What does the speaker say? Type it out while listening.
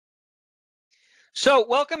So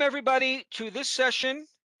welcome everybody to this session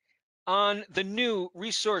on the new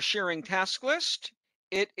resource sharing task list.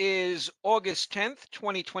 It is August 10th,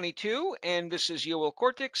 2022, and this is Yoel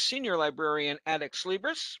Cortex, Senior Librarian at Ex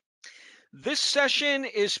Libris. This session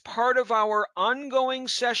is part of our ongoing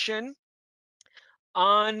session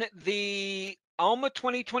on the Alma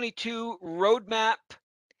 2022 Roadmap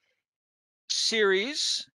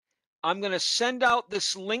series. I'm going to send out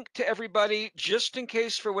this link to everybody just in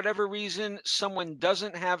case for whatever reason someone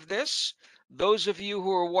doesn't have this. Those of you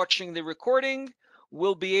who are watching the recording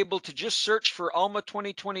will be able to just search for Alma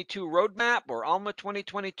 2022 Roadmap or Alma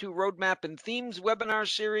 2022 Roadmap and Themes webinar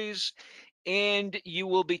series, and you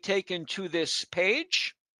will be taken to this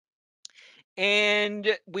page.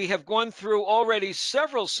 And we have gone through already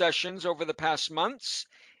several sessions over the past months,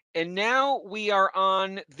 and now we are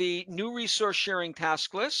on the new resource sharing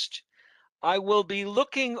task list. I will be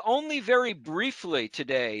looking only very briefly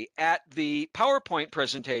today at the PowerPoint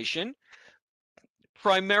presentation.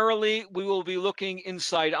 Primarily, we will be looking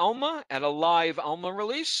inside Alma at a live Alma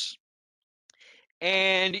release.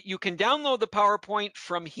 And you can download the PowerPoint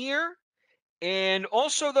from here. And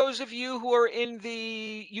also those of you who are in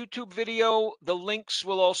the YouTube video, the links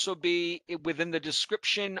will also be within the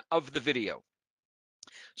description of the video.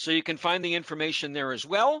 So you can find the information there as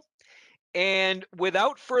well. And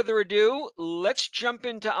without further ado, let's jump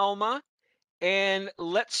into Alma and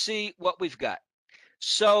let's see what we've got.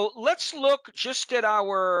 So let's look just at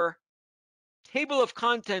our table of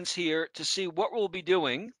contents here to see what we'll be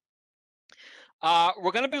doing.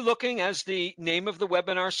 We're going to be looking, as the name of the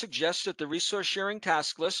webinar suggests, at the resource sharing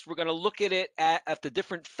task list. We're going to look at it at the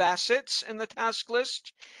different facets in the task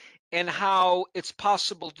list and how it's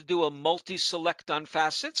possible to do a multi-select on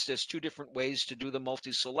facets. There's two different ways to do the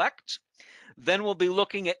multi-select. Then we'll be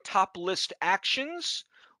looking at top list actions,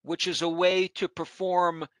 which is a way to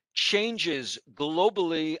perform changes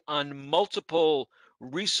globally on multiple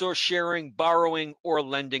resource sharing, borrowing, or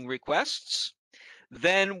lending requests.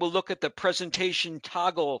 Then we'll look at the presentation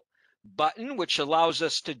toggle button, which allows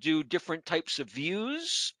us to do different types of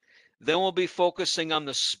views. Then we'll be focusing on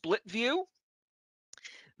the split view.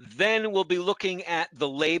 Then we'll be looking at the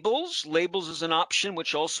labels. Labels is an option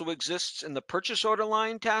which also exists in the purchase order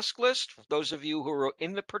line task list. For those of you who are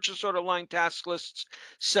in the purchase order line task lists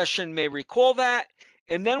session may recall that.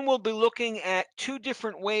 And then we'll be looking at two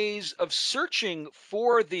different ways of searching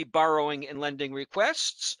for the borrowing and lending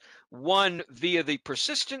requests, one via the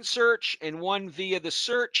persistent search and one via the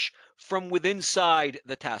search from within inside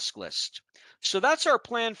the task list. So that's our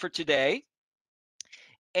plan for today.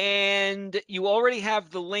 And you already have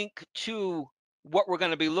the link to what we're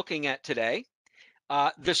going to be looking at today,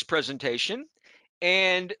 this presentation.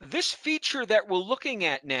 And this feature that we're looking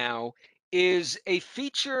at now is a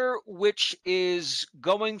feature which is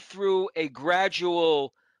going through a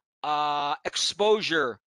gradual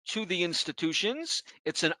exposure to the institutions.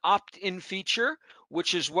 It's an opt-in feature,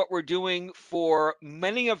 which is what we're doing for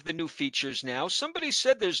many of the new features now. Somebody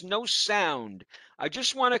said there's no sound. I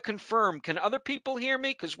just want to confirm, can other people hear me?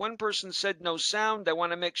 Because one person said no sound. I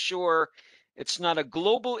want to make sure it's not a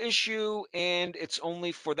global issue and it's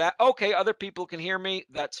only for that. Okay, other people can hear me.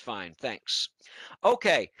 That's fine. Thanks.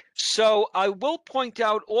 Okay, so I will point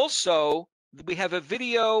out also we have a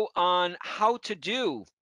video on how to do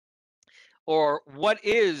or what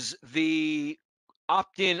is the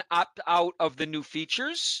opt-in, opt-out of the new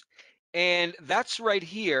features. And that's right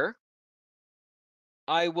here.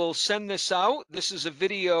 I will send this out. This is a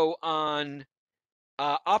video on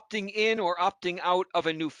opting in or opting out of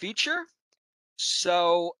a new feature.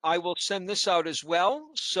 So I will send this out as well.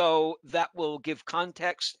 So that will give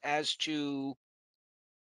context as to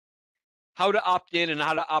how to opt in and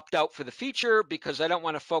how to opt out for the feature, because I don't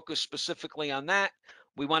want to focus specifically on that.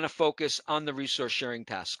 We want to focus on the resource sharing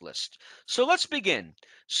task list. So let's begin.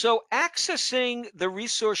 So accessing the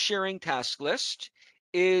resource sharing task list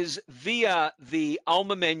is via the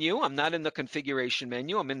Alma menu. I'm not in the configuration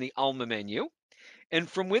menu. I'm in the Alma menu. And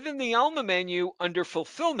from within the Alma menu under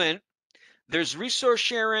fulfillment, there's resource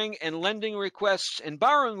sharing and lending requests and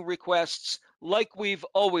borrowing requests like we've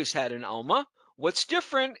always had in Alma. What's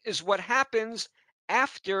different is what happens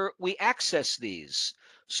after we access these.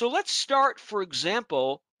 So let's start, for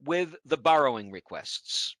example, with the borrowing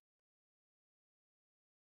requests.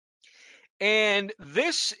 And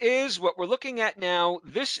this is what we're looking at now.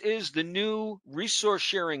 This is the new resource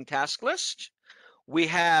sharing task list. We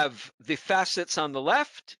have the facets on the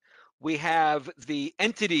left. We have the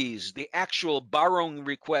entities, the actual borrowing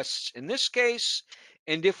requests in this case.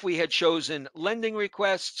 And if we had chosen lending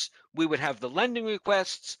requests, we would have the lending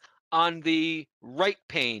requests on the right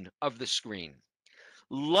pane of the screen.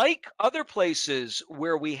 Like other places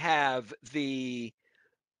where we have the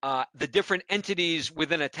different entities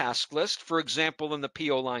within a task list, for example, in the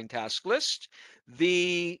PO line task list,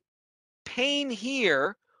 the pane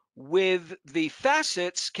here with the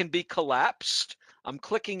facets can be collapsed. I'm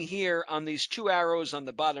clicking here on these two arrows on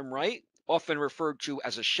the bottom right, often referred to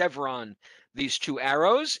as a chevron, these two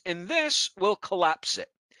arrows, and this will collapse it.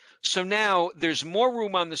 So now there's more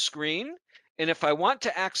room on the screen, and if I want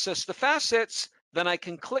to access the facets, then I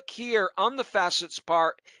can click here on the facets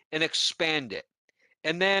part and expand it.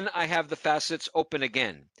 And then I have the facets open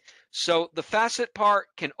again. So the facet part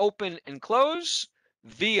can open and close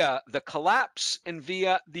via the collapse and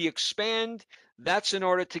via the expand. That's in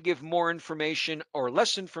order to give more information or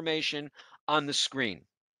less information on the screen.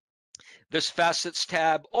 This facets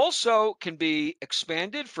tab also can be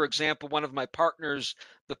expanded. For example, one of my partners,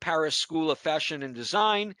 the Paris School of Fashion and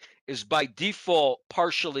Design, is by default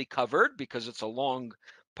partially covered because it's a long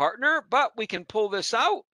partner, but we can pull this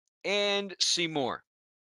out and see more.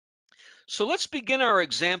 So let's begin our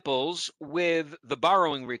examples with the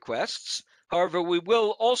borrowing requests. However, we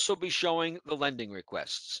will also be showing the lending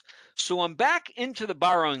requests. So I'm back into the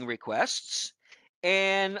borrowing requests,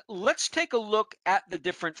 and let's take a look at the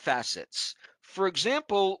different facets. For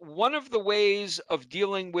example, one of the ways of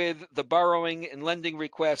dealing with the borrowing and lending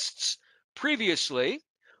requests previously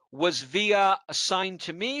was via assigned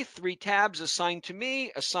to me, 3 tabs, assigned to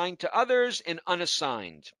me, assigned to others, and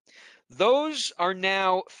unassigned. Those are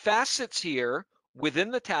now facets here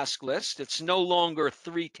within the task list. It's no longer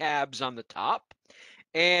 3 tabs on the top.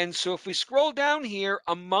 And so if we scroll down here,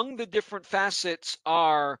 among the different facets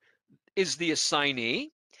is the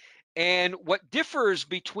assignee. And what differs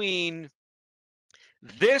between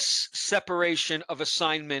this separation of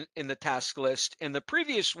assignment in the task list and the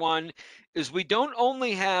previous one is we don't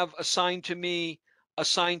only have assigned to me,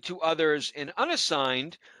 assigned to others, and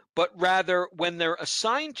unassigned, but rather when they're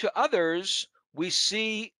assigned to others, we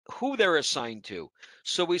see who they're assigned to.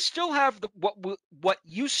 So we still have what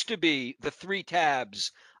used to be the 3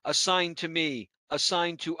 tabs, assigned to me,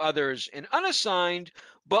 assigned to others, and unassigned,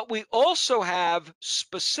 but we also have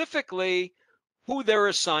specifically who they're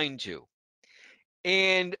assigned to.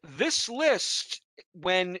 And this list,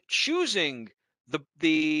 when choosing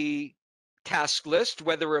the task list,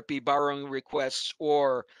 whether it be borrowing requests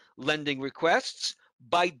or lending requests,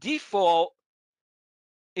 by default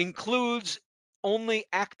includes only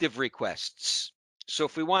active requests. So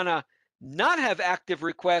if we want to not have active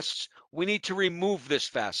requests, we need to remove this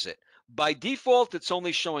facet. By default, it's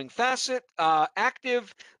only showing facet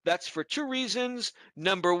active. That's for 2 reasons.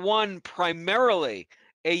 Number 1, primarily,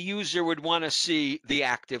 a user would want to see the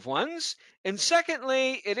active ones. And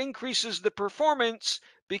secondly, it increases the performance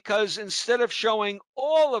because instead of showing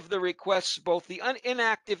all of the requests, both the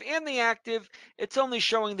inactive and the active, it's only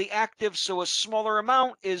showing the active, so a smaller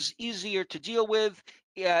amount is easier to deal with,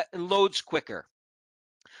 and loads quicker.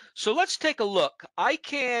 So let's take a look. I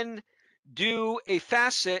can do a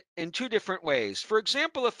facet in 2 different ways. For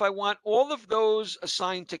example, if I want all of those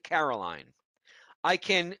assigned to Caroline, I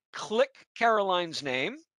can click Caroline's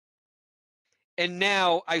name, and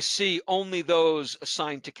now I see only those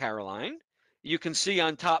assigned to Caroline. You can see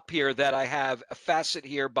on top here that I have a facet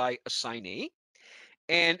here by assignee.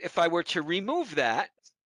 And if I were to remove that,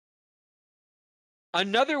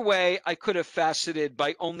 another way I could have faceted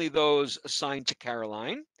by only those assigned to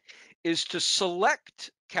Caroline is to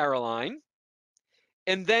select Caroline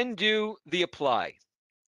and then do the apply.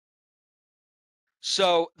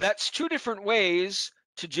 So that's 2 different ways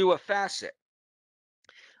to do a facet.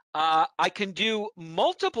 I can do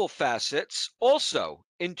multiple facets also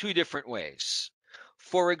in 2 different ways.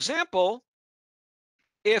 For example,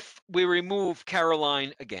 if we remove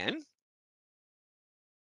Caroline again,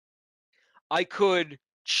 I could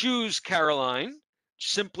choose Caroline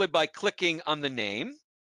simply by clicking on the name,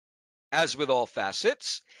 as with all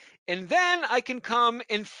facets. And then I can come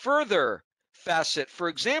and further facet. For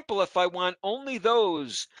example, if I want only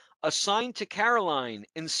those assigned to Caroline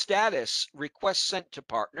in status request sent to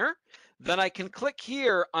partner, then I can click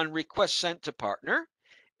here on request sent to partner.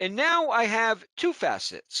 And now I have 2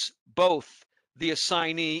 facets, both the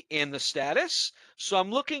assignee and the status. So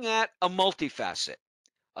I'm looking at a multifacet,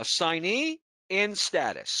 assignee and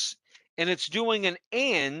status. And it's doing an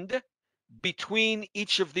and between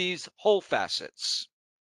each of these whole facets.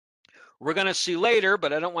 We're going to see later,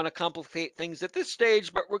 but I don't want to complicate things at this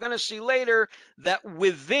stage, but we're going to see later that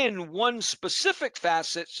within one specific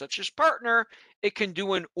facet, such as partner, it can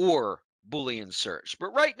do an or Boolean search.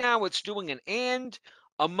 But right now it's doing an and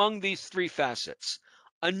among these 3 facets.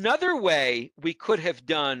 Another way we could have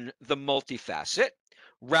done the multifacet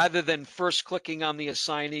rather than first clicking on the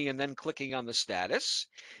assignee and then clicking on the status,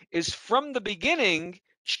 is from the beginning,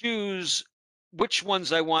 choose which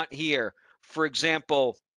ones I want here. For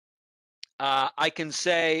example, I can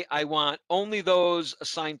say I want only those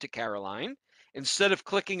assigned to Caroline. Instead of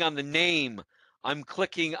clicking on the name, I'm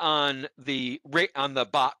clicking on the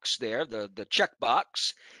box there, the check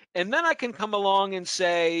box, and then I can come along and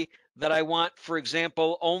say that I want, for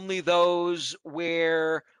example, only those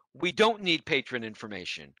where we don't need patron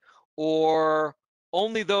information, or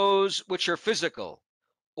only those which are physical,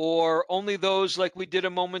 or only those like we did a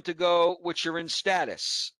moment ago, which are in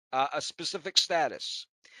status, a specific status.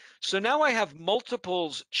 So now I have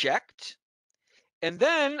multiples checked, and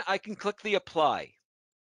then I can click the apply.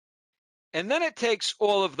 And then it takes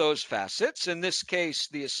all of those facets, in this case,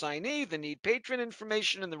 the assignee, the need patron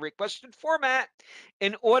information, and the requested format,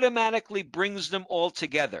 and automatically brings them all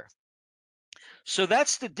together. So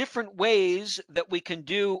that's the different ways that we can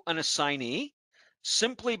do an assignee,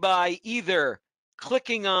 simply by either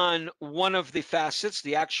clicking on one of the facets,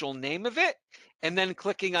 the actual name of it, and then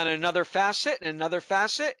clicking on another facet and another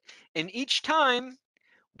facet. And each time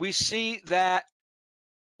we see that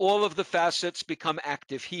all of the facets become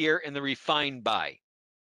active here in the refine by.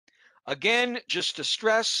 Again, just to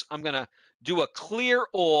stress, I'm going to do a clear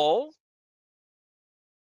all.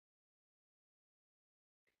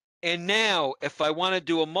 And now, if I want to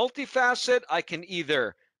do a multifacet, I can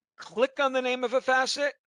either click on the name of a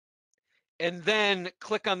facet and then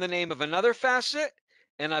click on the name of another facet,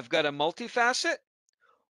 and I've got a multifacet.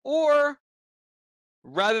 Or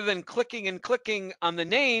rather than clicking and clicking on the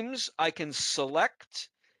names, I can select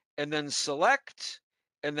and then select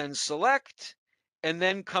and then select and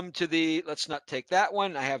then come to the, let's not take that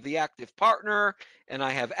one. I have the active partner and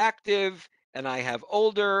I have active and I have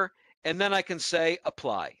older, and then I can say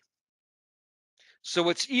apply. So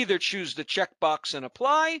it's either choose the checkbox and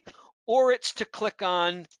apply, or it's to click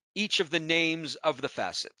on each of the names of the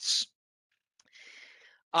facets.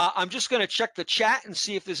 I'm just going to check the chat and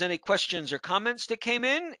see if there's any questions or comments that came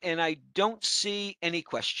in, and I don't see any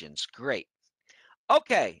questions. Great.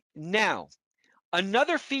 Okay, now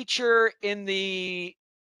another feature in the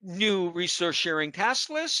new resource sharing task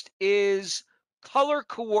list is color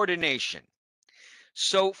coordination.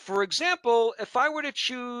 So for example, if I were to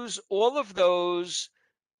choose all of those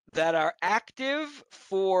that are active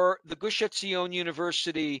for the Gush Etzion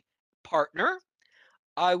University partner,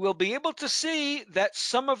 I will be able to see that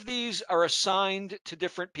some of these are assigned to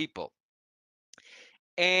different people.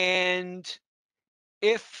 And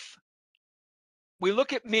if we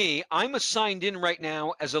look at me, I'm assigned in right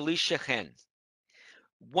now as Alicia Chen.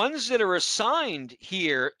 Ones that are assigned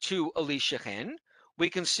here to Alicia Chen, we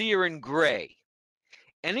can see are in gray.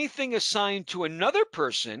 Anything assigned to another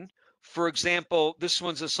person, for example, this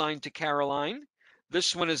one's assigned to Caroline,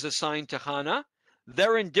 this one is assigned to Hannah,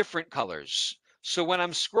 they're in different colors. So when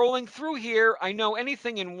I'm scrolling through here, I know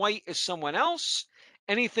anything in white is someone else.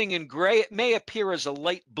 Anything in gray, it may appear as a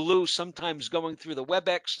light blue. Sometimes going through the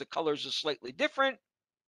WebEx, the colors are slightly different.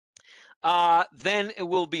 Then it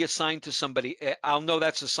will be assigned to somebody. I'll know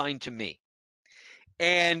that's assigned to me.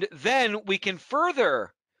 And then we can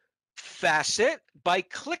further facet by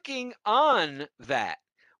clicking on that.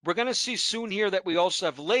 We're going to see soon here that we also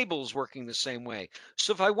have labels working the same way.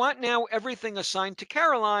 So if I want now everything assigned to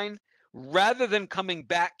Caroline, rather than coming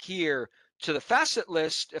back here to the facet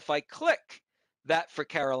list, if I click that for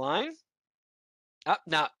Caroline,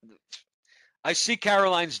 now I see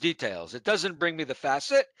Caroline's details. It doesn't bring me the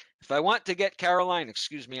facet. If I want to get Caroline,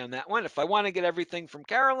 excuse me on that one, if I want to get everything from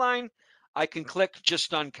Caroline, I can click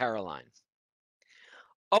just on Caroline.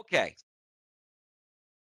 Okay.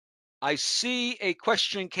 I see a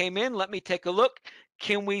question came in. Let me take a look.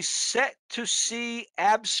 Can we set to see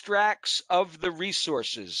abstracts of the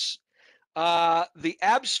resources? The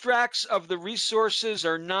abstracts of the resources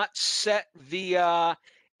are not set via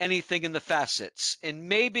anything in the facets. And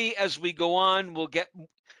maybe as we go on, we'll get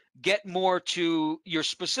more to your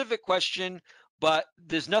specific question, but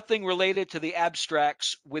there's nothing related to the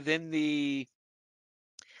abstracts within the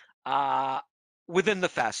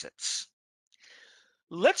facets.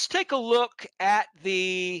 Let's take a look at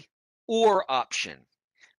the or option,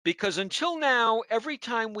 because until now, every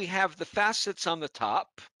time we have the facets on the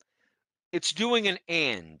top, it's doing an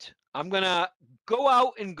and. I'm going to go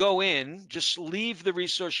out and go in, just leave the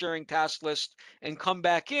resource sharing task list and come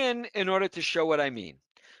back in order to show what I mean.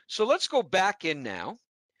 So let's go back in now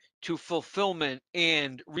to fulfillment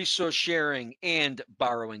and resource sharing and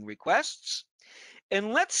borrowing requests.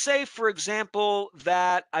 And let's say, for example,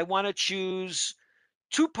 that I want to choose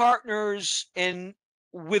two partners and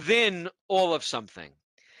within all of something.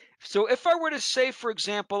 So if I were to say, for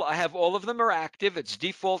example, I have all of them are active, it's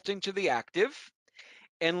defaulting to the active.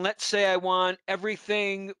 And let's say I want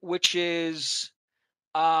everything which is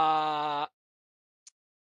uh,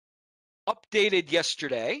 updated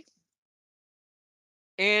yesterday,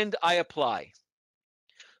 and I apply.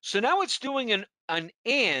 So now it's doing an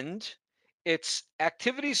and, it's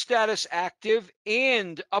activity status active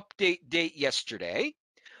and update date yesterday.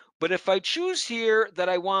 But if I choose here that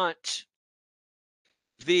I want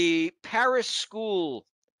the Paris School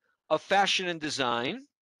of Fashion and Design,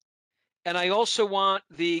 and I also want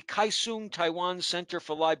the Kaisung Taiwan Center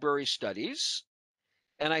for Library Studies,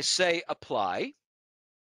 and I say apply.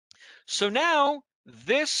 So now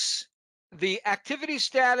the activity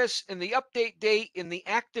status and the update date in the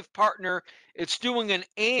active partner, it's doing an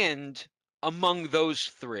and among those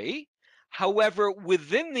three. However,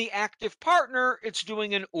 within the active partner, it's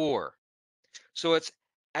doing an or. So it's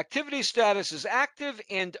activity status is active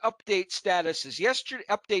and update status is yesterday,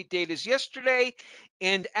 update date is yesterday,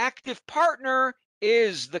 and active partner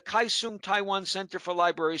is the Kaisung Taiwan Center for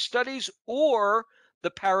Library Studies or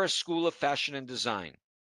the Paris School of Fashion and Design.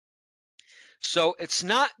 So it's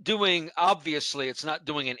not doing, obviously, it's not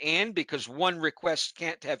doing an and because one request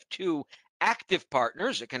can't have two active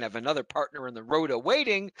partners. It can have another partner in the rota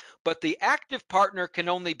waiting, but the active partner can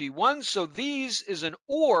only be one. So these is an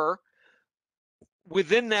or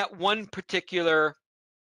within that one particular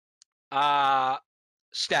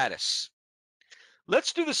status.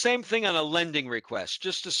 Let's do the same thing on a lending request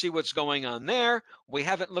just to see what's going on there. We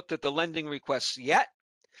haven't looked at the lending requests yet.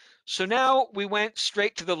 So now we went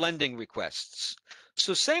straight to the lending requests.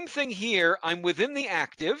 So same thing here, I'm within the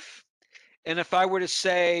active. And if I were to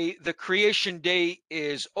say the creation date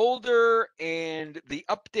is older and the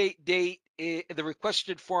update date, the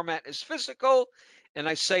requested format is physical, and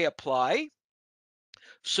I say apply.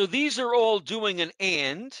 So these are all doing an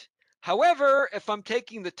and. However, if I'm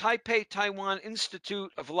taking the Taipei Taiwan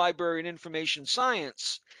Institute of Library and Information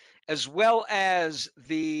Science, as well as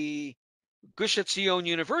the Gush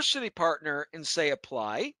University partner and say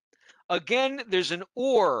apply, again, there's an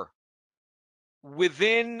or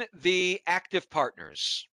within the active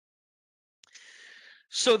partners.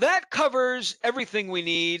 So that covers everything we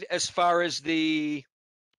need as far as the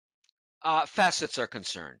facets are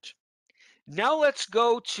concerned. Now let's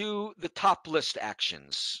go to the top list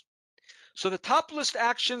actions. So the top list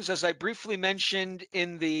actions, as I briefly mentioned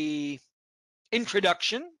in the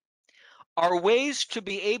introduction, are ways to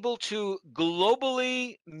be able to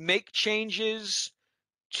globally make changes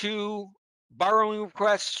to borrowing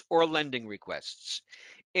requests or lending requests.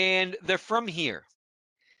 And they're from here.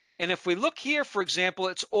 And if we look here, for example,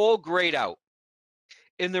 it's all grayed out.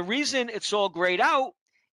 And the reason it's all grayed out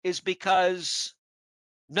is because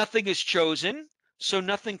nothing is chosen, so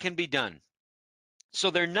nothing can be done. So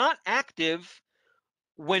they're not active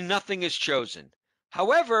when nothing is chosen.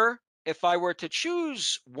 However, if I were to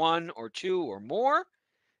choose one or two or more,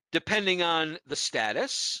 depending on the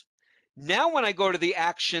status, now when I go to the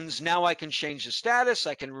actions, now I can change the status,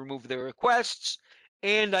 I can remove the requests,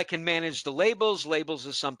 and I can manage the labels. Labels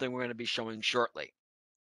is something we're going to be showing shortly.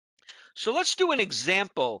 So let's do an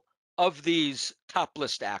example of these top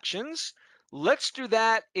list actions. Let's do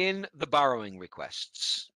that in the borrowing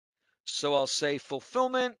requests. So I'll say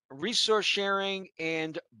fulfillment, resource sharing,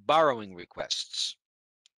 and borrowing requests.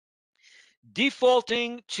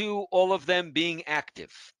 Defaulting to all of them being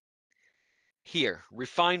active. Here,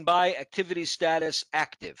 refined by activity status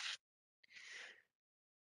active.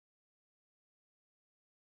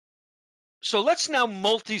 So let's now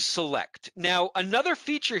multi-select. Now, another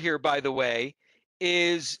feature here, by the way,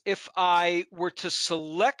 is if I were to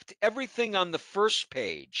select everything on the first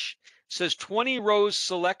page, it says 20 rows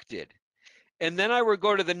selected, and then I would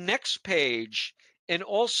go to the next page and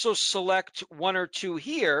also select one or two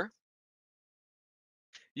here,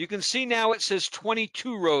 you can see now it says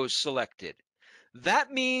 22 rows selected.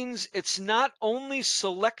 That means it's not only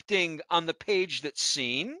selecting on the page that's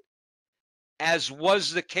seen, as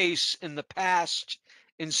was the case in the past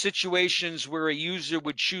in situations where a user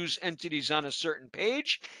would choose entities on a certain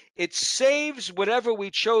page, it saves whatever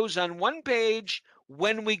we chose on one page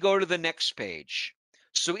when we go to the next page.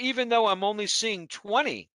 So even though I'm only seeing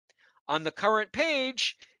 20 on the current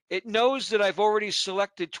page, it knows that I've already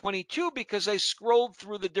selected 22 because I scrolled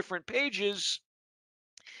through the different pages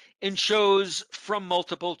and chose from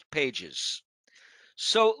multiple pages.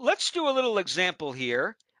 So let's do a little example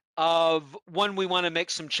here of one we want to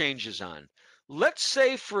make some changes on. Let's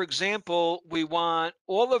say, for example, we want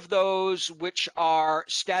all of those which are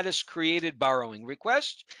status created borrowing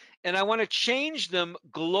requests, and I want to change them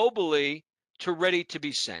globally to ready to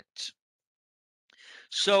be sent.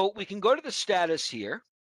 So we can go to the status here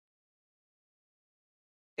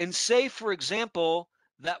and say, for example,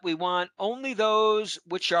 that we want only those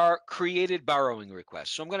which are created borrowing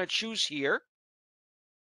requests. So I'm going to choose here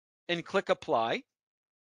and click apply.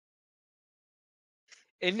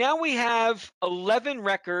 And now we have 11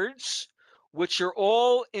 records, which are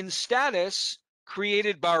all in status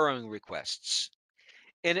created borrowing requests.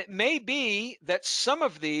 And it may be that some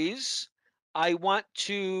of these I want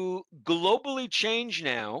to globally change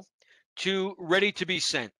now to ready to be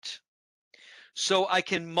sent. So I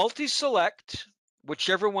can multi-select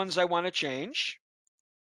whichever ones I want to change.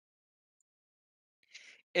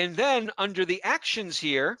 And then under the actions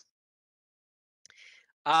here,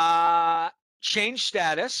 change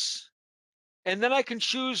status, and then I can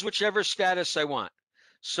choose whichever status I want.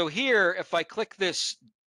 So here, if I click this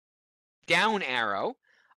down arrow,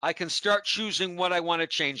 I can start choosing what I want to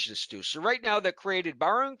change this to. So right now, the created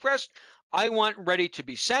borrowing request, I want ready to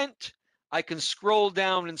be sent. I can scroll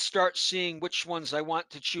down and start seeing which ones I want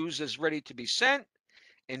to choose as ready to be sent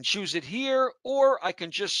and choose it here, or I can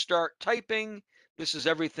just start typing. This is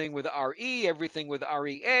everything with RE, everything with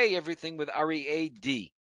REA, everything with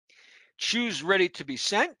READ. Choose ready to be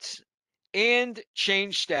sent and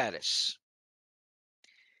change status.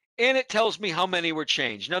 And it tells me how many were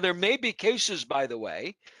changed. Now, there may be cases, by the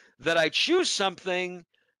way, that I choose something,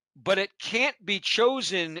 but it can't be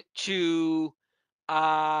chosen to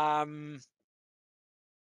it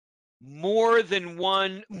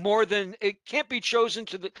can't be chosen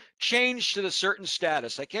to the change to the certain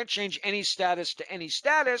status. I can't change any status to any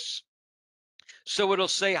status. So it'll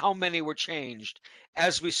say how many were changed,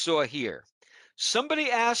 as we saw here. Somebody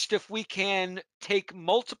asked if we can take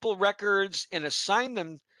multiple records and assign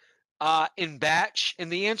them in batch, and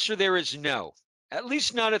the answer there is no, at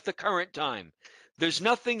least not at the current time. There's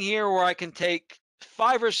nothing here where I can take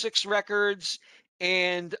 5 or 6 records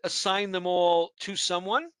and assign them all to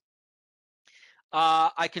someone.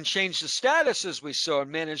 I can change the status as we saw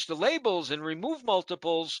and manage the labels and remove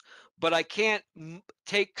multiples, but I can't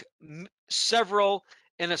take several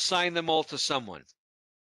and assign them all to someone.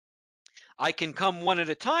 I can come one at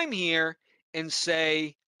a time here and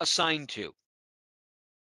say assign to,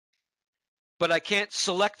 but I can't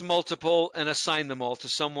select multiple and assign them all to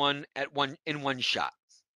someone in one shot.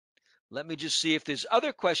 Let me just see if there's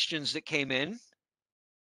other questions that came in.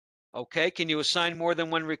 Okay, can you assign more than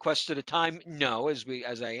one request at a time? No, as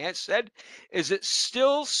I said. Is it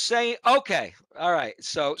still saying okay? All right.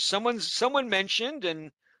 So someone mentioned, and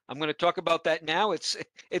I'm going to talk about that now.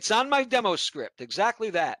 It's on my demo script,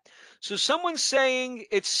 exactly that. So someone's saying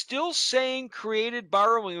it's still saying created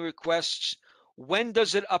borrowing requests. When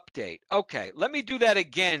does it update? Okay, let me do that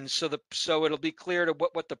again so it'll be clear to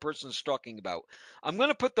what the person's talking about. I'm going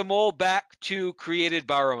to put them all back to created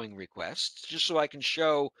borrowing requests just so I can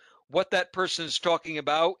show what that person is talking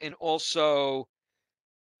about and also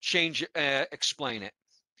explain it.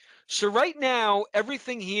 So right now,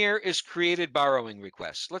 everything here is created borrowing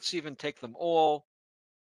requests. Let's even take them all.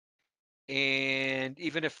 And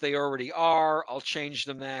even if they already are, I'll change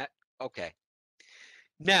them that. Okay.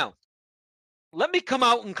 Now, let me come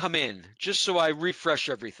out and come in just so I refresh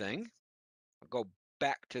everything. I'll go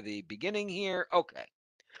back to the beginning here. Okay.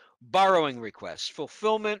 Borrowing requests,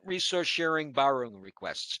 fulfillment, resource sharing, borrowing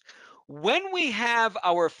requests. When we have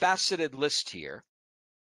our faceted list here,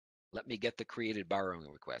 let me get the created borrowing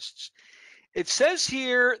requests. It says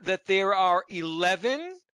here that there are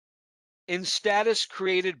 11 in status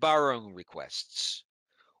created borrowing requests.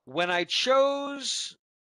 When I chose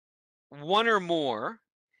one or more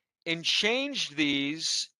and changed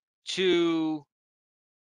these to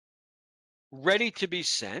ready to be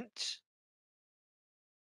sent,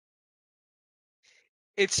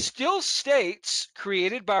 it still states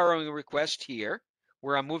created borrowing request here,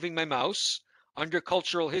 where I'm moving my mouse, under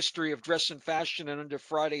cultural history of dress and fashion, and under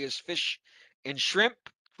Friday is fish and shrimp,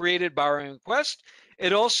 created borrowing request.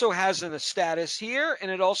 It also has a status here,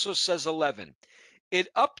 and it also says 11.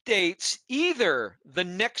 It updates either the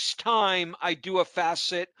next time I do a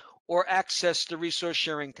facet or access the resource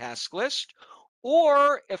sharing task list,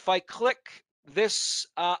 or if I click this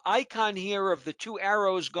icon here of the 2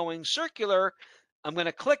 arrows going circular, I'm going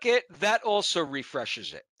to click it, that also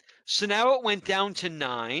refreshes it. So now it went down to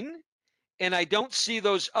 9, and I don't see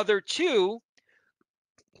those other 2,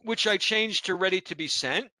 which I changed to ready to be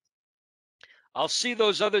sent. I'll see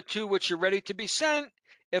those other 2, which are ready to be sent,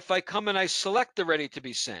 if I come and I select the ready to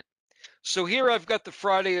be sent. So here I've got the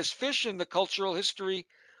Friday is fish and the cultural history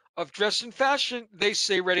of dress and fashion. They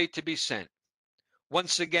say ready to be sent.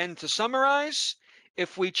 Once again, to summarize,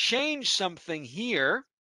 if we change something here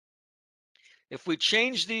If we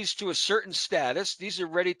change these to a certain status, these are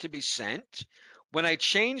ready to be sent. When I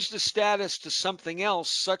change the status to something else,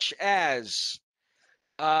 such as,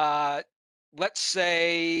 let's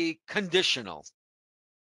say, conditional,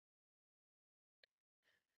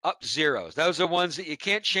 up zeros. Those are ones that you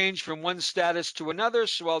can't change from one status to another,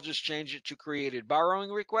 so I'll just change it to created borrowing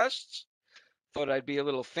requests. Thought I'd be a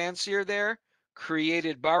little fancier there.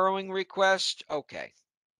 Created borrowing request. Okay.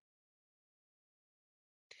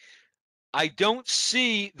 I don't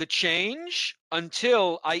see the change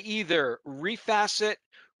until I either refacet,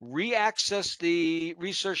 re-access the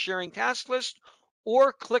resource sharing task list,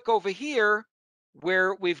 or click over here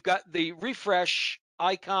where we've got the refresh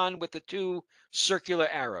icon with the two circular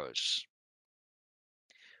arrows.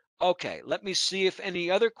 Okay, let me see if any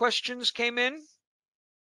other questions came in.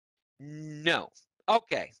 No.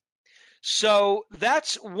 Okay. So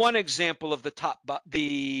that's one example of the top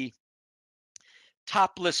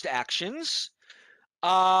list actions.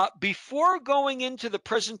 Before going into the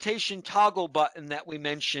presentation toggle button that we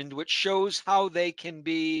mentioned, which shows how they can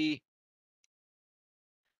be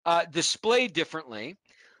displayed differently,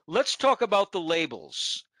 let's talk about the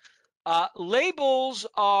labels. Labels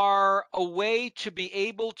are a way to be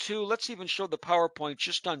able to, let's even show the PowerPoint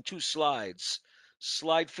just on two slides,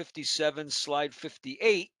 slide 57, slide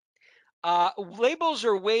 58. Labels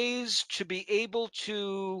are ways to be able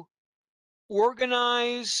to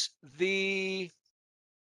organize the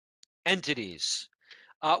entities.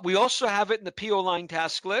 We also have it in the PO line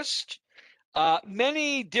task list.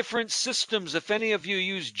 Many different systems, if any of you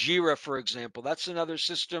use Jira, for example, that's another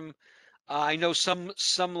system. I know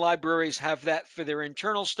some libraries have that for their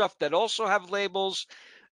internal stuff that also have labels.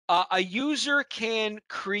 A user can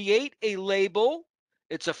create a label.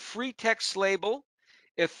 It's a free text label.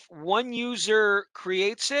 If one user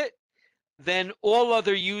creates it, then all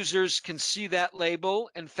other users can see that label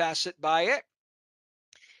and facet by it.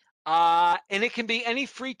 And it can be any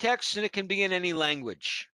free text and it can be in any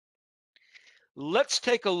language. Let's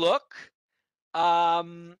take a look.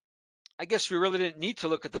 I guess we really didn't need to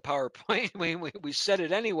look at the PowerPoint. we said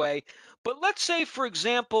it anyway. But let's say, for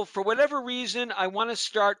example, for whatever reason, I want to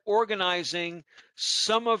start organizing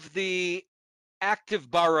some of the active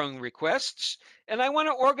borrowing requests, and I want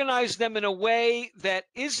to organize them in a way that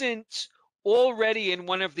isn't already in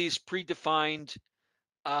one of these predefined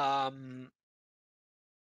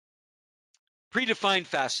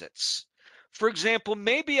facets. For example,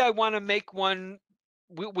 maybe I want to make one,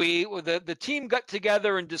 the team got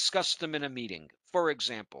together and discussed them in a meeting, for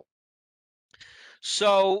example.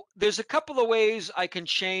 So there's a couple of ways I can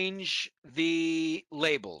change the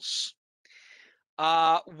labels.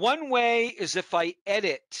 One way is if I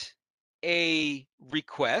edit a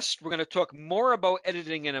request. We're going to talk more about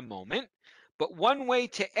editing in a moment, but one way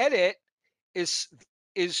to edit is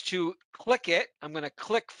to click it. I'm going to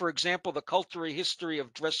click, for example, the cultural history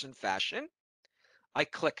of dress and fashion. I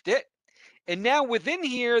clicked it. And now within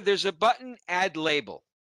here, there's a button, add label.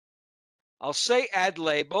 I'll say add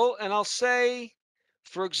label, and I'll say,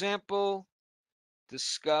 for example,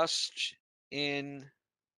 discussed in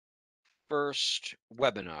first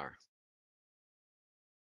webinar.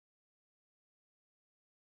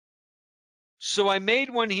 So I made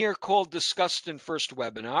one here called discussed in first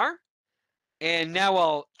webinar. And now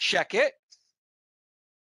I'll check it.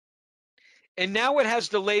 And now it has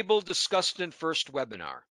the label discussed in first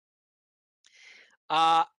webinar.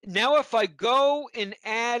 Now if I go and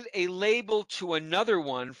add a label to another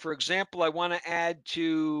one, for example, I want to add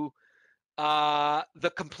to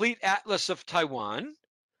the complete atlas of Taiwan.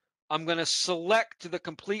 I'm going to select the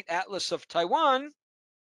complete atlas of Taiwan.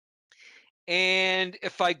 And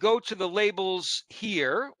if I go to the labels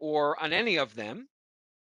here or on any of them,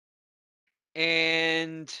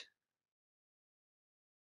 and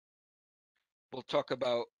we'll talk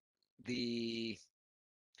about the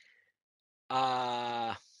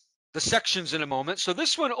sections in a moment. So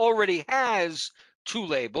this one already has two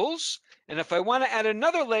labels. And if I want to add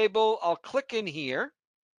another label, I'll click in here.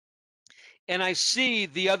 And I see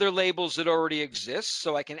the other labels that already exist.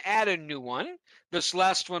 So I can add a new one. This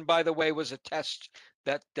last one, by the way, was a test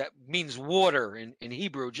that means water in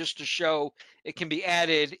Hebrew, just to show it can be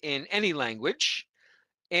added in any language.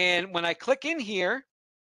 And when I click in here,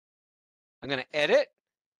 I'm going to edit.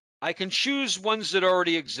 I can choose ones that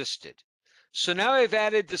already existed. So now I've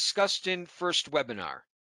added discussed in first webinar.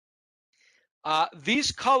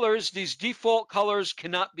 These colors, these default colors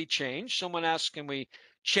cannot be changed. Someone asked, can we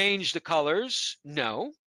change the colors?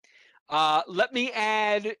 No. Let me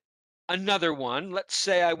add another one. Let's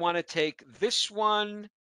say I want to take this one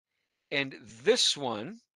and this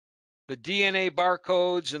one. the DNA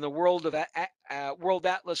barcodes in the world of World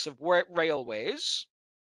Atlas of Railways.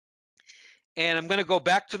 And I'm going to go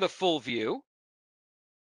back to the full view.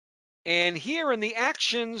 And here in the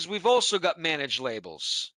actions, we've also got manage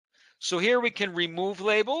labels. So here we can remove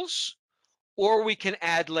labels or we can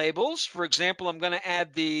add labels. For example, I'm going to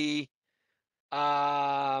add the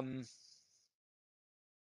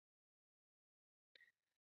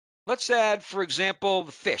let's add, for example,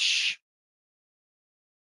 the fish.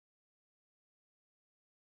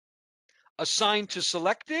 Assign to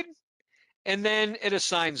selected, and then it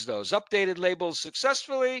assigns those. Updated labels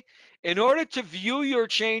successfully. In order to view your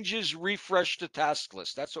changes, refresh the task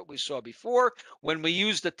list. That's what we saw before. When we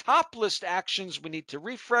use the top list actions, we need to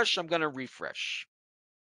refresh. I'm going to refresh.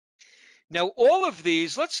 Now, all of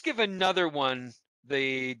these, let's give another one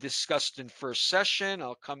they discussed in first session.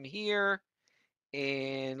 I'll come here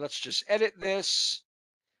and let's just edit this.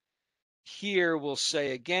 Here we'll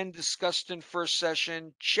say again, discussed in first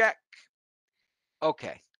session, check.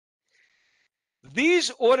 Okay.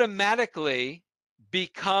 These automatically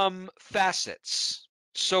become facets.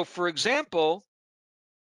 So for example,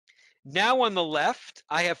 now on the left,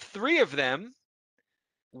 I have 3 of them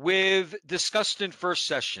with discussed in first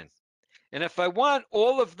session. And if I want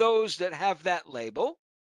all of those that have that label,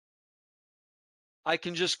 I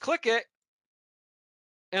can just click it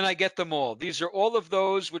and I get them all. These are all of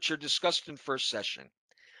those which are discussed in first session.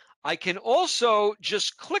 I can also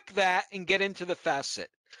just click that and get into the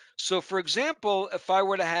facet. So for example, if I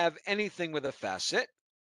were to have anything with a facet,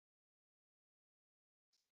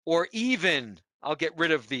 or even I'll get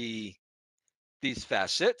rid of these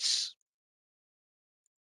facets.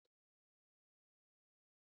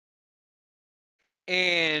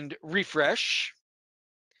 And refresh.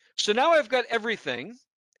 So now I've got everything.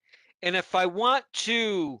 And if I want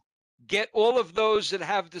to get all of those that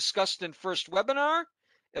have discussed in first webinar,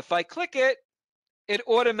 if I click it, it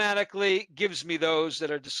automatically gives me those that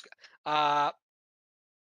are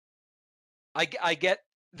I get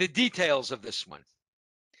the details of this one.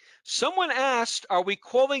 Someone asked, are we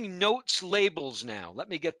calling notes labels now? Let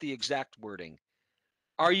me get the exact wording.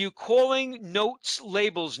 Are you calling notes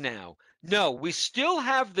labels now? No, we still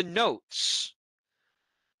have the notes,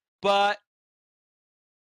 but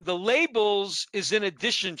the labels is in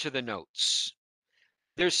addition to the notes.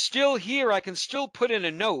 They're still here. I can still put in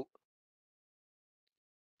a note.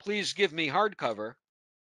 Please give me hardcover.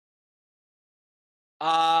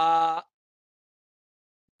 But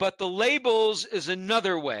the labels is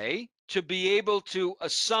another way to be able to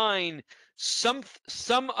assign some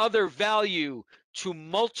other value to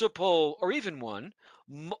multiple or even one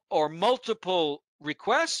or multiple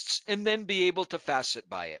requests and then be able to facet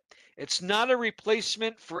by it. It's not a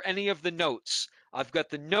replacement for any of the notes. I've got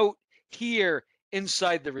the note here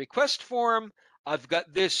inside the request form. I've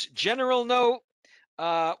got this general note.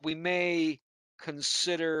 We may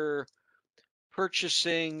consider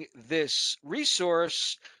purchasing this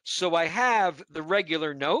resource. So I have the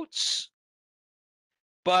regular notes,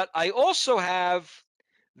 but I also have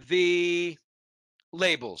the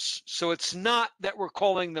labels. So it's not that we're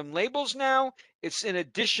calling them labels now, it's in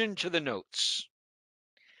addition to the notes.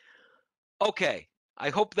 Okay, I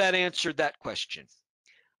hope that answered that question.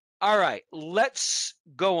 All right, let's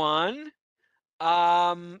go on.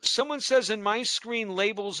 Someone says in my screen,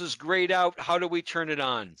 labels is grayed out. How do we turn it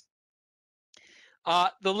on?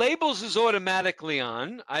 The labels is automatically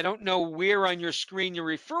on. I don't know where on your screen you're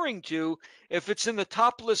referring to. If it's in the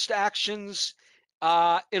top list actions,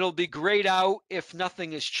 it'll be grayed out if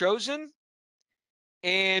nothing is chosen.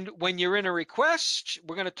 And when you're in a request,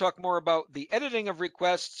 we're going to talk more about the editing of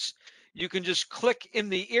requests. You can just click in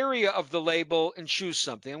the area of the label and choose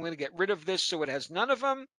something. I'm going to get rid of this so it has none of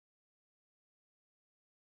them.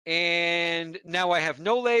 And now I have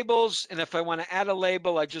no labels. And if I want to add a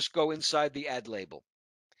label, I just go inside the add label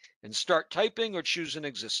and start typing or choose an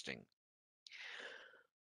existing.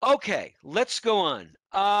 Okay, let's go on.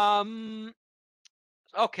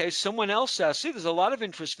 Okay, someone else asked, see, there's a lot of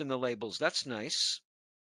interest in the labels. That's nice.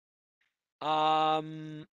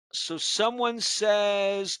 So someone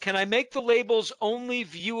says, can I make the labels only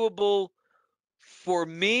viewable for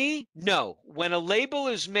me? No, when a label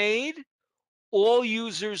is made, all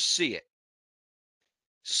users see it.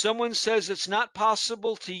 Someone says it's not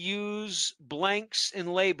possible to use blanks in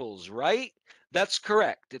labels, right? That's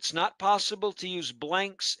correct. It's not possible to use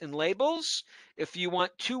blanks in labels. If you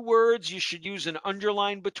want 2 words, you should use an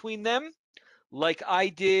underline between them, like I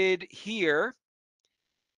did here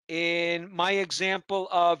in my example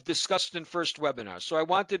of discussed in first webinar. So I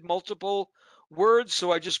wanted multiple words,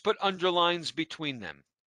 so I just put underlines between them.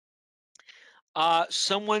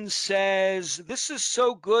 Someone says, this is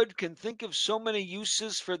so good, can think of so many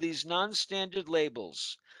uses for these non-standard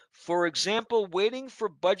labels. For example, waiting for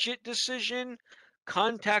budget decision,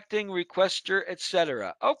 contacting requester,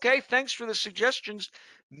 etc. Okay, thanks for the suggestions.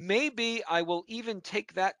 Maybe I will even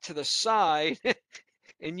take that to the side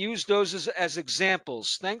and use those as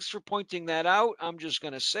examples. Thanks for pointing that out. I'm just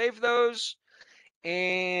going to save those,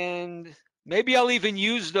 and maybe I'll even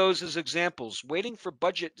use those as examples. Waiting for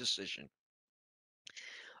budget decision.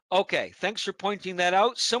 Okay, thanks for pointing that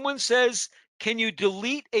out. Someone says, can you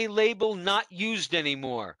delete a label not used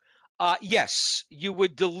anymore? Yes, you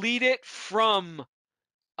would delete it from,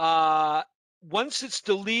 uh, once it's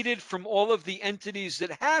deleted from all of the entities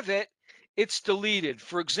that have it, it's deleted.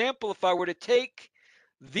 For example, if I were to take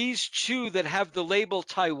these two that have the label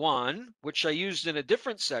Taiwan, which I used in a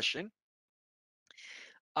different session,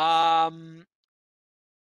 I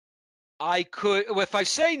could, if I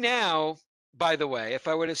say now, by the way, if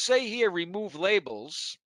I were to say here, remove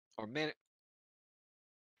labels, or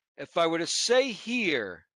if I were to say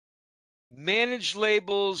here, manage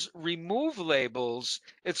labels, remove labels,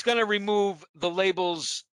 it's going to remove the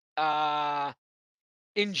labels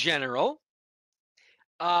in general.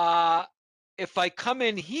 If I come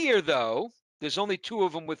in here, though, there's only two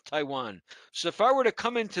of them with Taiwan. So if I were to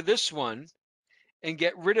come into this one and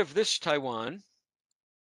get rid of this Taiwan,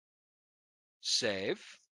 save,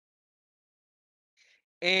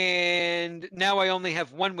 and now I only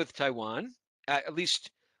have one with Taiwan, at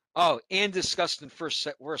least, oh, and discussed in first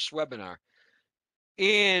webinar.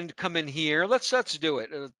 And come in here. Let's do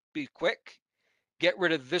it. It'll be quick. Get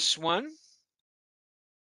rid of this one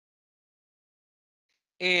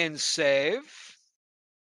and save.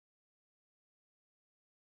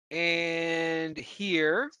 And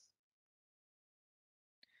here,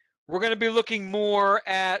 we're going to be looking more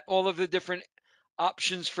at all of the different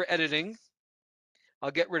options for editing. I'll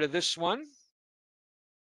get rid of this one.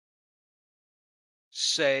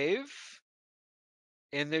 Save.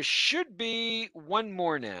 And there should be one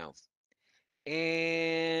more now.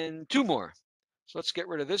 And two more. So let's get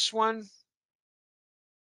rid of this one.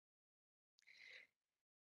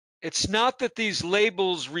 It's not that these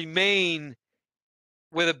labels remain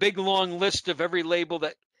with a big long list of every label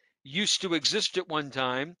that used to exist at one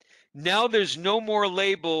time. Now there's no more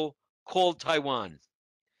label called Taiwan.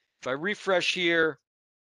 If I refresh here,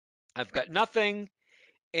 I've got nothing.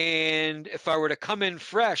 And if I were to come in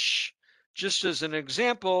fresh, just as an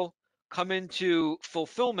example, come into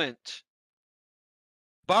fulfillment,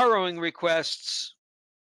 borrowing requests,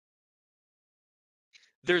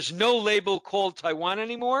 there's no label called Taiwan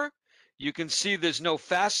anymore. You can see there's no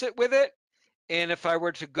facet with it. And if I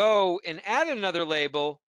were to go and add another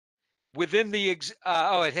label within the,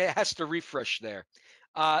 oh, it has to refresh there.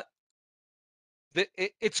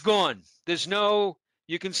 It's gone. There's no,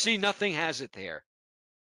 you can see nothing has it there.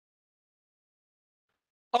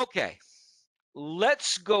 Okay,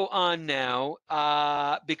 let's go on now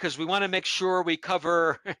because we want to make sure we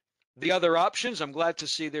cover the other options. I'm glad to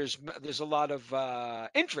see there's a lot of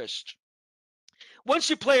interest. Once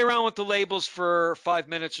you play around with the labels for 5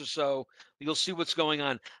 minutes or so, you'll see what's going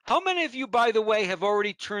on. How many of you, by the way, have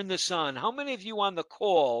already turned this on? How many of you on the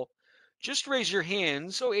call? Just raise your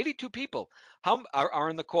hands. Oh, 82 people are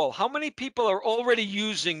on the call. How many people are already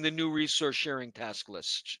using the new resource sharing task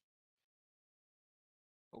list?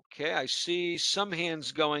 Okay, I see some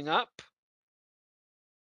hands going up.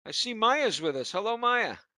 I see Maya's with us. Hello,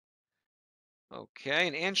 Maya. Okay,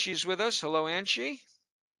 and Anshi's with us. Hello, Anshi.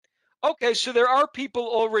 Okay, so there are people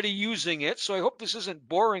already using it, so I hope this isn't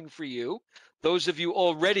boring for you, those of you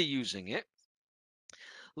already using it.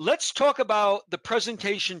 Let's talk about the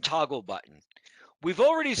presentation toggle button. We've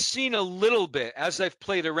already seen a little bit, as I've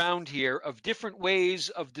played around here, of different ways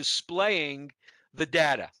of displaying the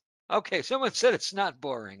data. Okay, someone said it's not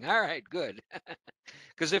boring. All right, good.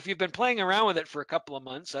 Because if you've been playing around with it for a couple of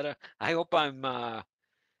months, I hope I'm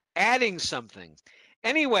adding something.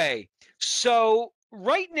 Anyway, so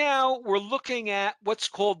right now we're looking at what's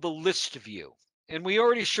called the list view. And we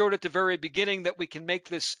already showed at the very beginning that we can make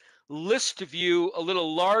this list view a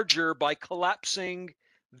little larger by collapsing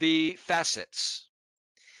the facets.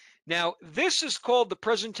 Now, this is called the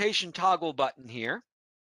presentation toggle button here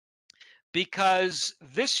because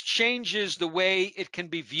this changes the way it can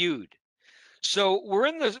be viewed. So we're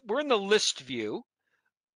in the list view.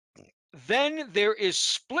 Then there is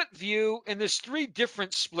split view, and there's three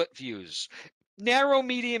different split views: narrow,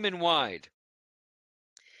 medium, and wide.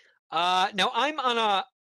 Now I'm on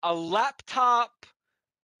a laptop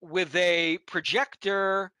with a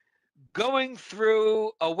projector going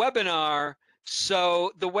through a webinar,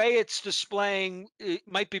 So the way it's displaying, it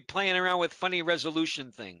might be playing around with funny resolution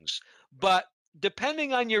things. But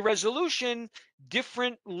depending on your resolution,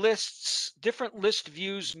 different list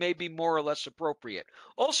views may be more or less appropriate.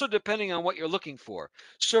 Also depending on what you're looking for.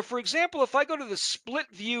 So for example, if I go to the split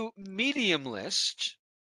view medium list,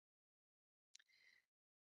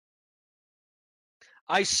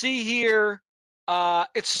 I see here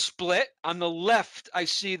it's split. On the left, I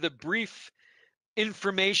see the brief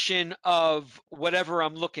information of whatever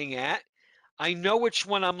I'm looking at. I know which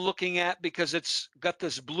one I'm looking at because it's got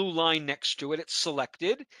this blue line next to it. It's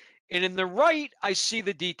selected. And in the right, I see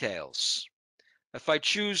the details. If I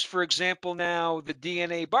choose, for example, now the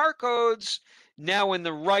DNA barcodes, now in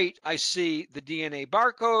the right, I see the DNA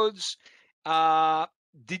barcodes. Uh,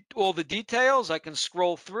 all the details, I can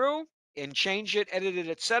scroll through and change it, edit it,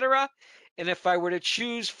 etc. And if I were to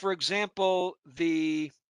choose, for example,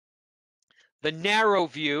 the narrow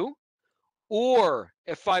view, or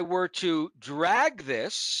if I were to drag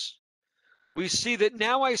this, we see that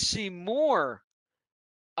now I see more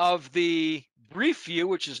of the brief view,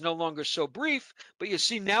 which is no longer so brief, but you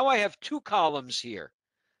see now I have two columns here.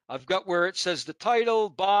 I've got where it says the title,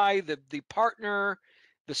 by, the partner,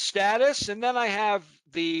 the status, and then I have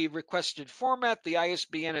the requested format, the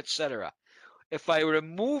ISBN, etc. If I were to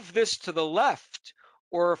move this to the left,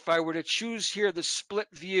 or if I were to choose here the split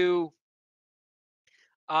view,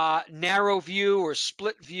 narrow view, or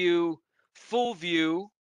split view, full view,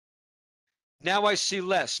 now I see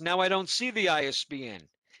less. Now I don't see the ISBN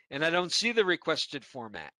and I don't see the requested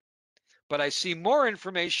format, but I see more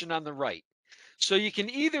information on the right. So you can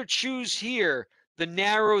either choose here the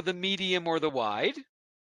narrow, the medium, or the wide,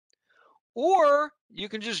 or you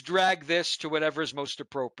can just drag this to whatever is most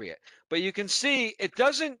appropriate. But you can see it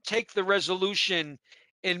doesn't take the resolution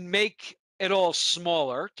and make it all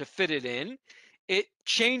smaller to fit it in. It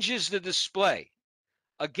changes the display.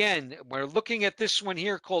 Again, we're looking at this one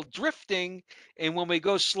here called drifting, and when we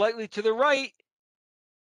go slightly to the right,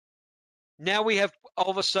 now we have all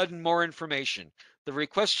of a sudden more information. The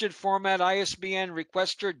requested format, ISBN,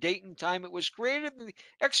 requester, date and time it was created, the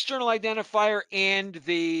external identifier, and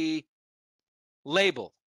the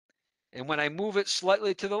label. And when I move it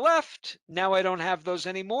slightly to the left, now I don't have those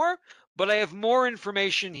anymore, but I have more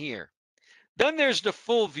information here. Then there's the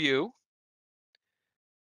full view,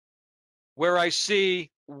 where I see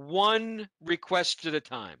one request at a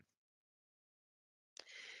time.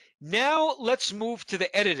 Now let's move to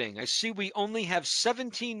the editing. I see we only have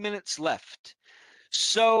 17 minutes left.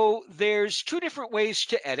 So there's two different ways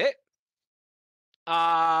to edit.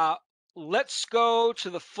 Let's go to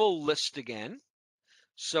the full list again.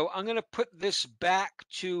 So I'm going to put this back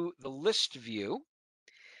to the list view.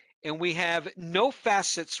 And we have no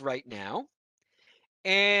facets right now.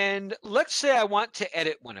 And let's say I want to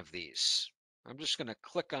edit one of these. I'm just going to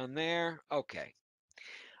click on there. Okay.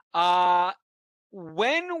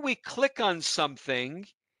 When we click on something,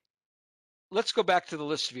 let's go back to the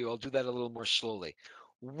list view. I'll do that a little more slowly.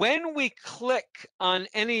 When we click on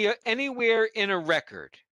anywhere in a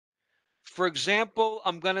record, for example,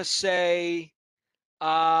 I'm going to say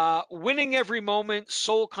winning every moment,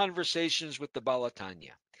 soul conversations with the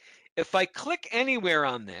Balatanya. If I click anywhere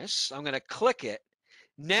on this, I'm going to click it.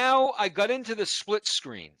 Now I got into the split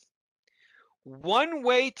screen. One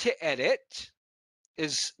way to edit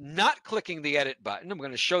is not clicking the edit button. I'm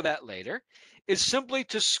going to show that later. Is simply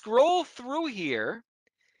to scroll through here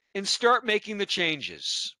and start making the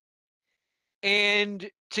changes.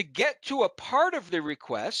 And to get to a part of the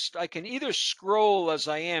request, I can either scroll as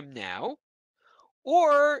I am now,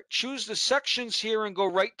 or choose the sections here and go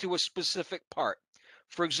right to a specific part.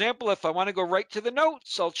 For example, if I want to go right to the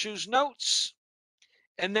notes, I'll choose notes,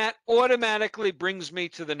 and that automatically brings me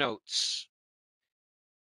to the notes.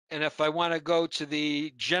 And if I want to go to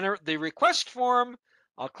the request form,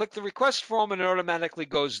 I'll click the request form and it automatically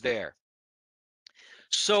goes there.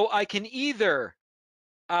 So I can either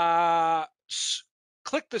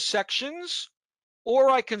click the sections, or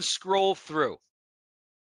I can scroll through.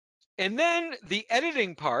 And then the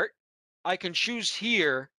editing part, I can choose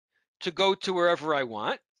here to go to wherever I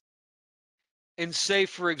want. And say,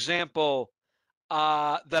 for example,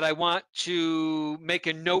 that I want to make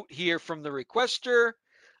a note here from the requester.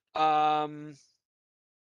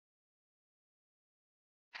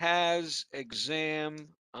 Has exam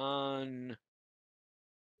on,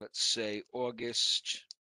 let's say, August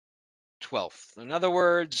 12th. In other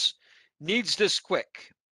words, needs this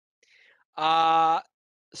quick.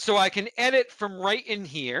 So I can edit from right in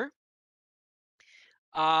here.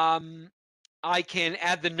 I can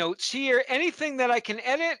add the notes here. Anything that I can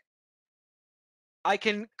edit, I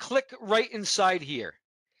can click right inside here.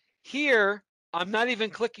 Here, I'm not even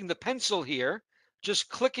clicking the pencil here. Just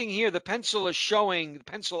clicking here, the pencil is showing, the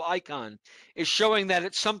pencil icon is showing that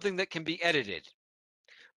it's something that can be edited.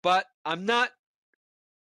 But I'm not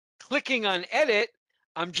clicking on edit.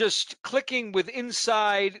 I'm just clicking with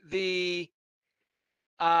inside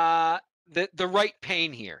uh, the right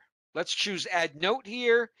pane here. Let's choose add note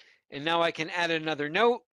here. And now I can add another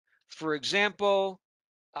note. For example,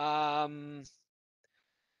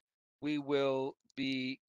 we will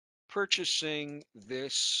be purchasing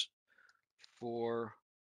this for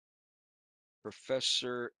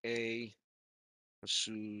Professor A.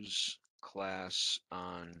 Masu's class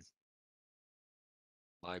on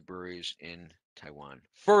libraries in Taiwan,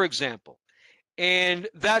 for example. And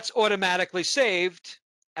that's automatically saved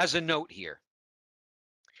as a note here.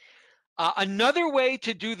 Another way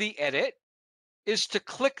to do the edit is to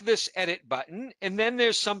click this edit button, and then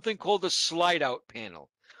there's something called the slide out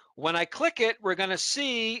panel. When I click it, we're going to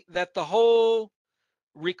see that the whole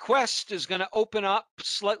request is going to open up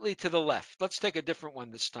slightly to the left. Let's take a different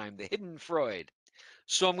one this time, the hidden Freud.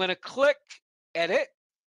 So I'm going to click edit,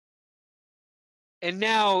 and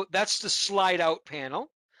now that's the slide out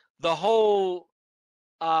panel. The whole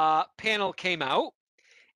panel came out,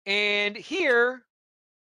 and here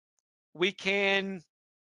we can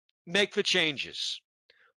make the changes.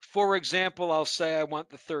 For example, I'll say I want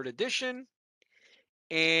the third edition,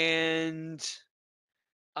 and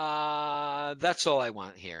that's all I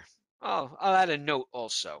want here. Oh, I'll add a note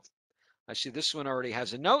also. I see this one already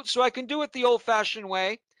has a note, so I can do it the old-fashioned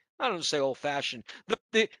way. I don't say old-fashioned.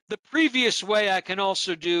 The previous way I can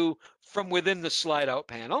also do from within the slide-out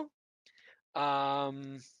panel.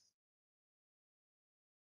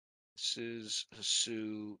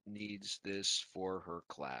 Sue needs this for her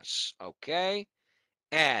class. Okay,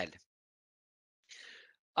 add.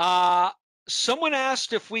 Someone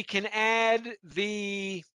asked if we can add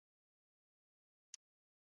the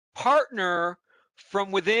partner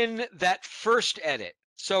from within that first edit.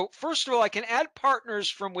 So first of all, I can add partners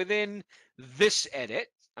from within this edit.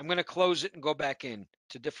 I'm going to close it and go back in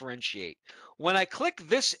to differentiate. When I click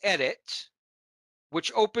this edit,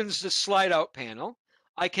 which opens the slide out panel,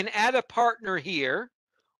 I can add a partner here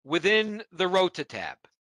within the Rota tab.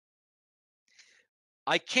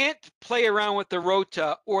 I can't play around with the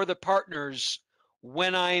Rota or the partners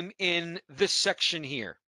when I'm in this section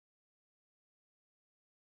here.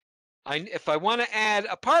 If I want to add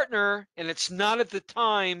a partner and it's not at the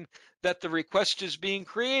time that the request is being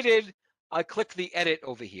created, I click the edit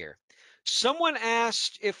over here. Someone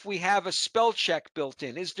asked if we have a spell check built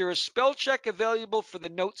in. Is there a spell check available for the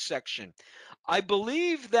notes section? I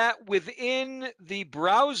believe that within the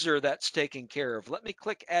browser that's taken care of. Let me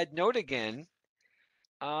click add note again.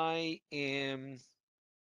 I am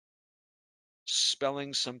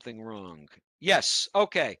spelling something wrong. Yes,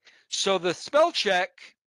 okay. So the spell check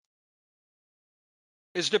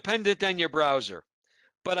is dependent on your browser,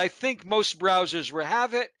 but I think most browsers will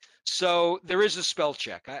have it. So there is a spell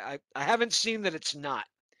check. I haven't seen that it's not,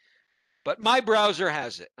 but my browser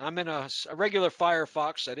has it. I'm in a regular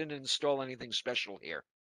Firefox. I didn't install anything special here.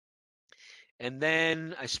 And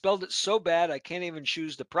then I spelled it so bad I can't even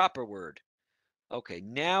choose the proper word. Okay,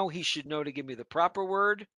 now he should know to give me the proper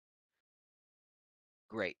word.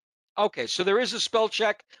 Great. Okay, so there is a spell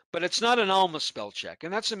check, but it's not an Alma spell check,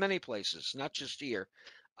 and that's in many places, not just here.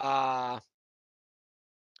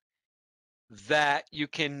 That you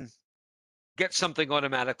can get something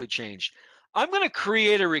automatically changed. I'm going to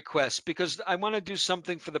create a request because I want to do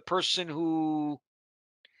something for the person who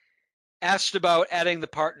asked about adding the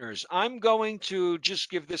partners. I'm going to just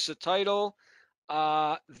give this a title,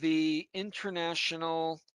 the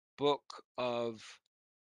International Book of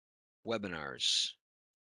Webinars.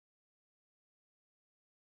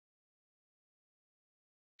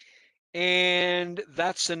 And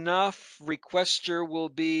that's enough. Requester will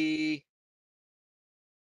be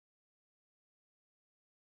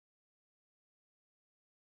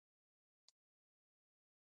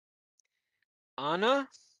Anna.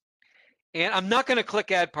 And I'm not going to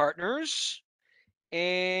click add partners.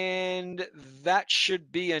 And that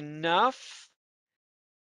should be enough.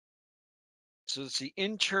 So let's see,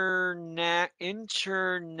 internet,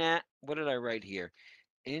 what did I write here?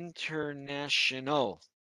 International.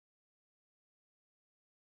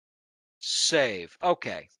 Save.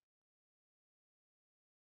 Okay.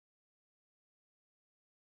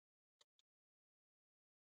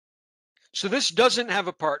 So this doesn't have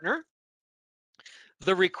a partner.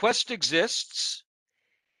 The request exists.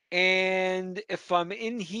 And if I'm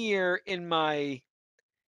in here in my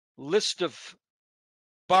list of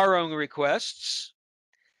borrowing requests,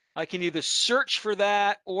 I can either search for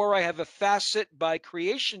that or I have a facet by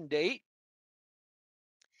creation date.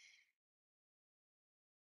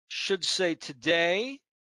 should say today.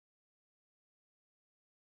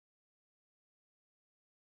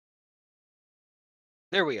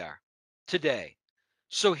 There we are, today.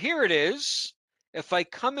 So here it is. If I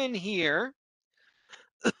come in here,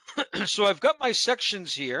 so I've got my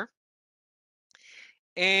sections here.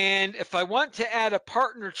 And if I want to add a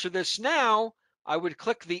partner to this now, I would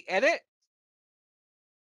click the edit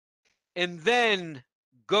and then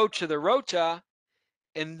go to the rota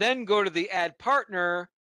and then go to the add partner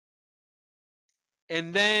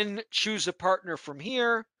and then choose a partner from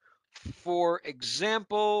here. For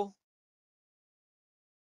example,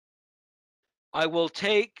 I will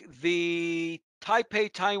take the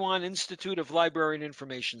Taipei, Taiwan Institute of Library and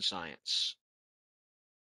Information Science.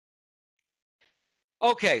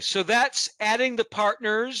 Okay, so that's adding the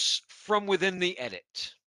partners from within the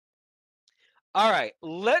edit. All right,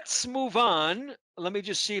 let's move on. Let me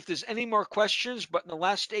just see if there's any more questions, but in the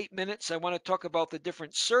last 8 minutes, I want to talk about the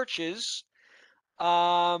different searches.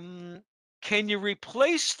 Can you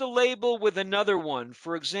replace the label with another one?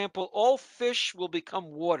 For example, all fish will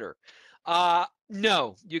become water.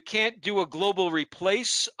 No, you can't do a global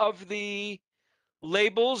replace of the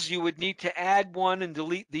labels. You would need to add one and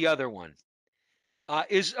delete the other one.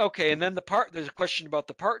 Is okay, and then there's a question about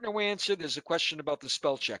the partner we answered. There's a question about the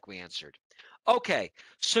spell check we answered. Okay,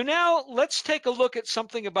 so now let's take a look at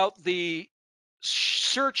something about the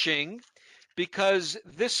searching because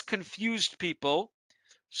this confused people.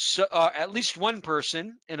 So at least one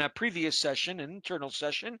person in a previous session, an internal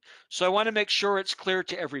session. So I want to make sure it's clear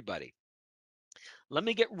to everybody. Let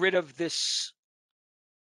me get rid of this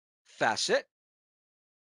facet.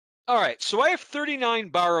 All right, so I have 39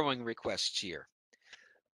 borrowing requests here.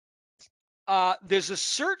 There's a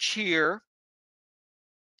search here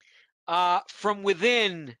from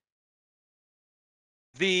within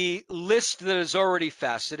the list that is already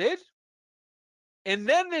faceted. And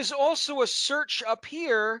then there's also a search up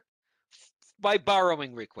here by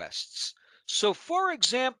borrowing requests. So for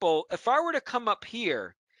example, if I were to come up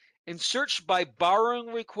here and search by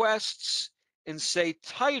borrowing requests and say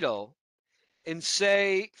title and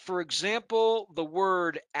say, for example, the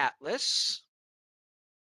word atlas,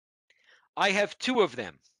 I have two of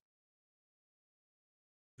them.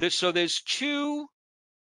 So there's two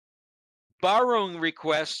borrowing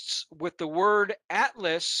requests with the word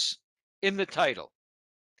atlas in the title.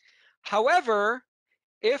 However,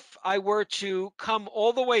 if I were to come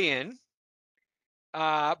all the way in,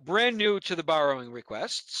 brand new to the borrowing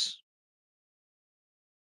requests,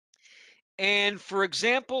 and for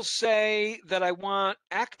example, say that I want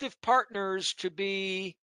active partners to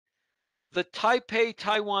be the Taipei,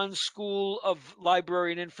 Taiwan School of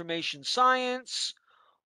Library and Information Science,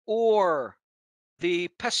 or the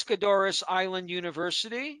Pescadores Island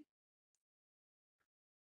University,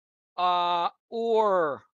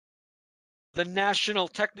 or the National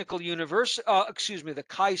Technical University, the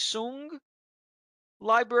Kaisung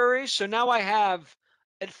Library. So now I have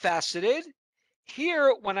it faceted.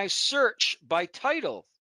 Here, when I search by title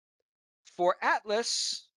for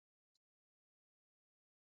Atlas,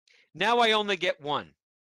 now I only get one.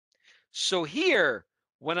 So here,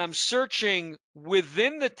 when I'm searching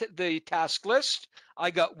within the task list, I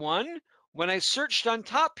got one. When I searched on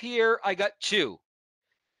top here, I got two.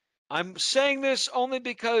 I'm saying this only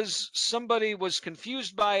because somebody was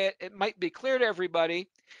confused by it. It might be clear to everybody.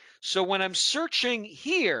 So when I'm searching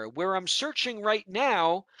here, where I'm searching right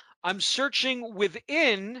now, I'm searching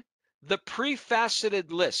within the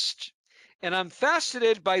pre-faceted list. And I'm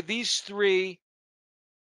faceted by these three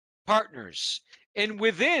partners. And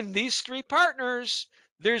within these three partners,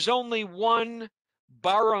 there's only one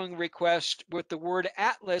borrowing request with the word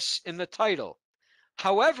Atlas in the title.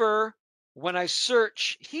 However, when I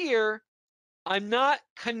search here, I'm not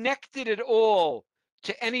connected at all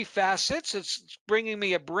to any facets. It's bringing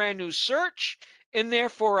me a brand new search, and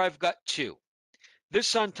therefore I've got two.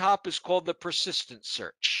 This on top is called the persistent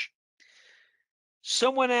search.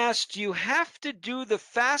 Someone asked, do you have to do the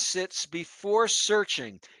facets before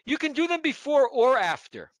searching? You can do them before or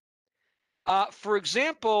after. For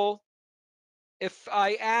example, if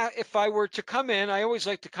I were to come in, I always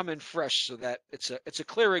like to come in fresh so that it's a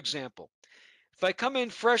clear example. If I come in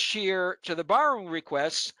fresh here to the borrowing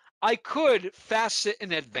requests, I could facet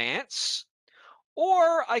in advance,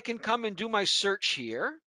 or I can come and do my search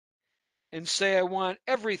here and say I want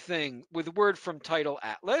everything with word from title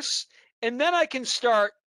Atlas, and then I can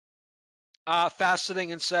start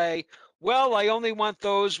faceting and say, well, I only want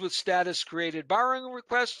those with status created borrowing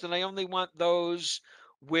requests, and I only want those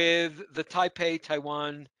with the Taipei,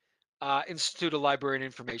 Taiwan Institute of Library and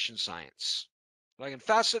Information Science. So I can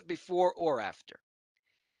facet before or after.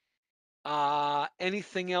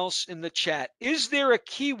 Anything else in the chat? Is there a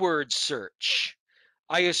keyword search?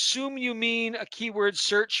 I assume you mean a keyword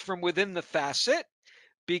search from within the facet,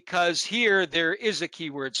 because here there is a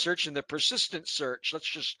keyword search in the persistent search. Let's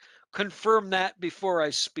just confirm that before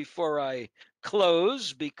I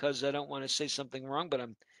close, because I don't want to say something wrong, but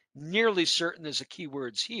I'm nearly certain there's a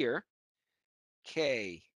keywords here.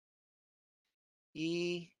 K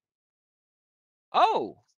E.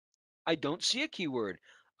 Oh, I don't see a keyword.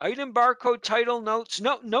 Item barcode title notes.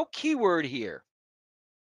 No keyword here.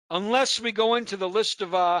 Unless we go into the list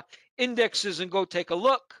of indexes and go take a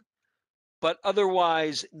look, but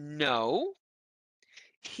otherwise, no.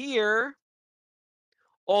 Here,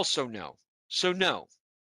 also no. So no.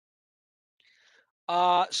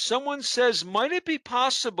 Someone says, might it be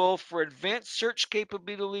possible for advanced search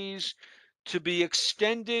capabilities to be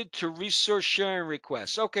extended to resource sharing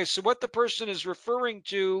requests? Okay, so what the person is referring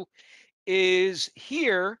to is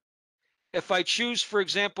here, if I choose, for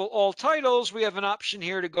example, all titles, we have an option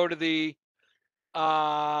here to go to the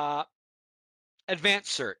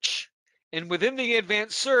advanced search. And within the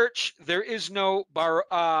advanced search, there is no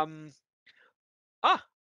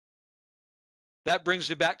that brings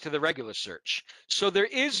me back to the regular search. So there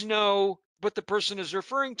is no, what the person is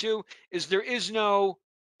referring to is there is no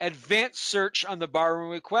advanced search on the borrowing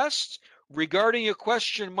request. Regarding a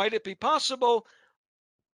question, might it be possible?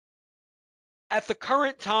 At the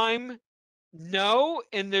current time, no,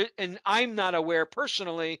 and I'm not aware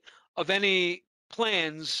personally of any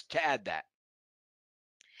plans to add that.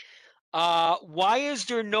 Why is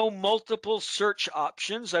there no multiple search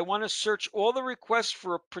options? I want to search all the requests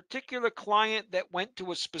for a particular client that went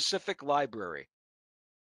to a specific library.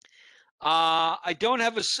 I don't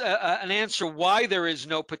have an answer why there is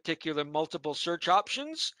no particular multiple search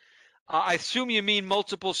options. I assume you mean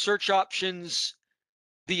multiple search options,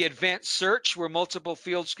 the advanced search, where multiple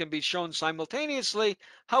fields can be shown simultaneously.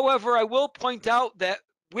 However, I will point out that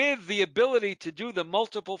with the ability to do the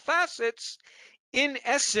multiple facets, in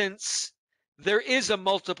essence, there is a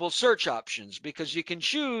multiple search options because you can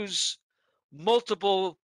choose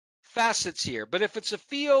multiple facets here. But if it's a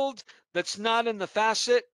field that's not in the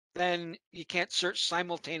facet, then you can't search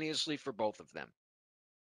simultaneously for both of them.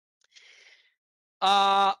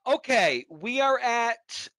 Okay, we are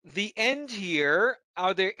at the end here.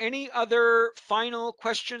 Are there any other final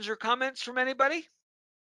questions or comments from anybody?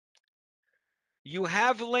 You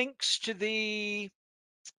have links to the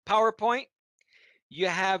PowerPoint. You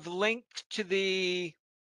have linked to the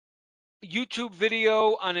YouTube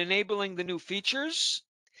video on enabling the new features.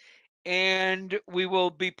 And we will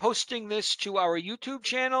be posting this to our YouTube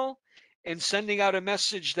channel and sending out a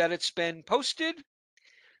message that it's been posted.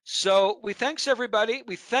 So we thank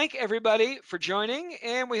everybody for joining,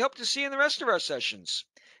 and we hope to see you in the rest of our sessions.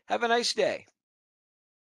 Have a nice day.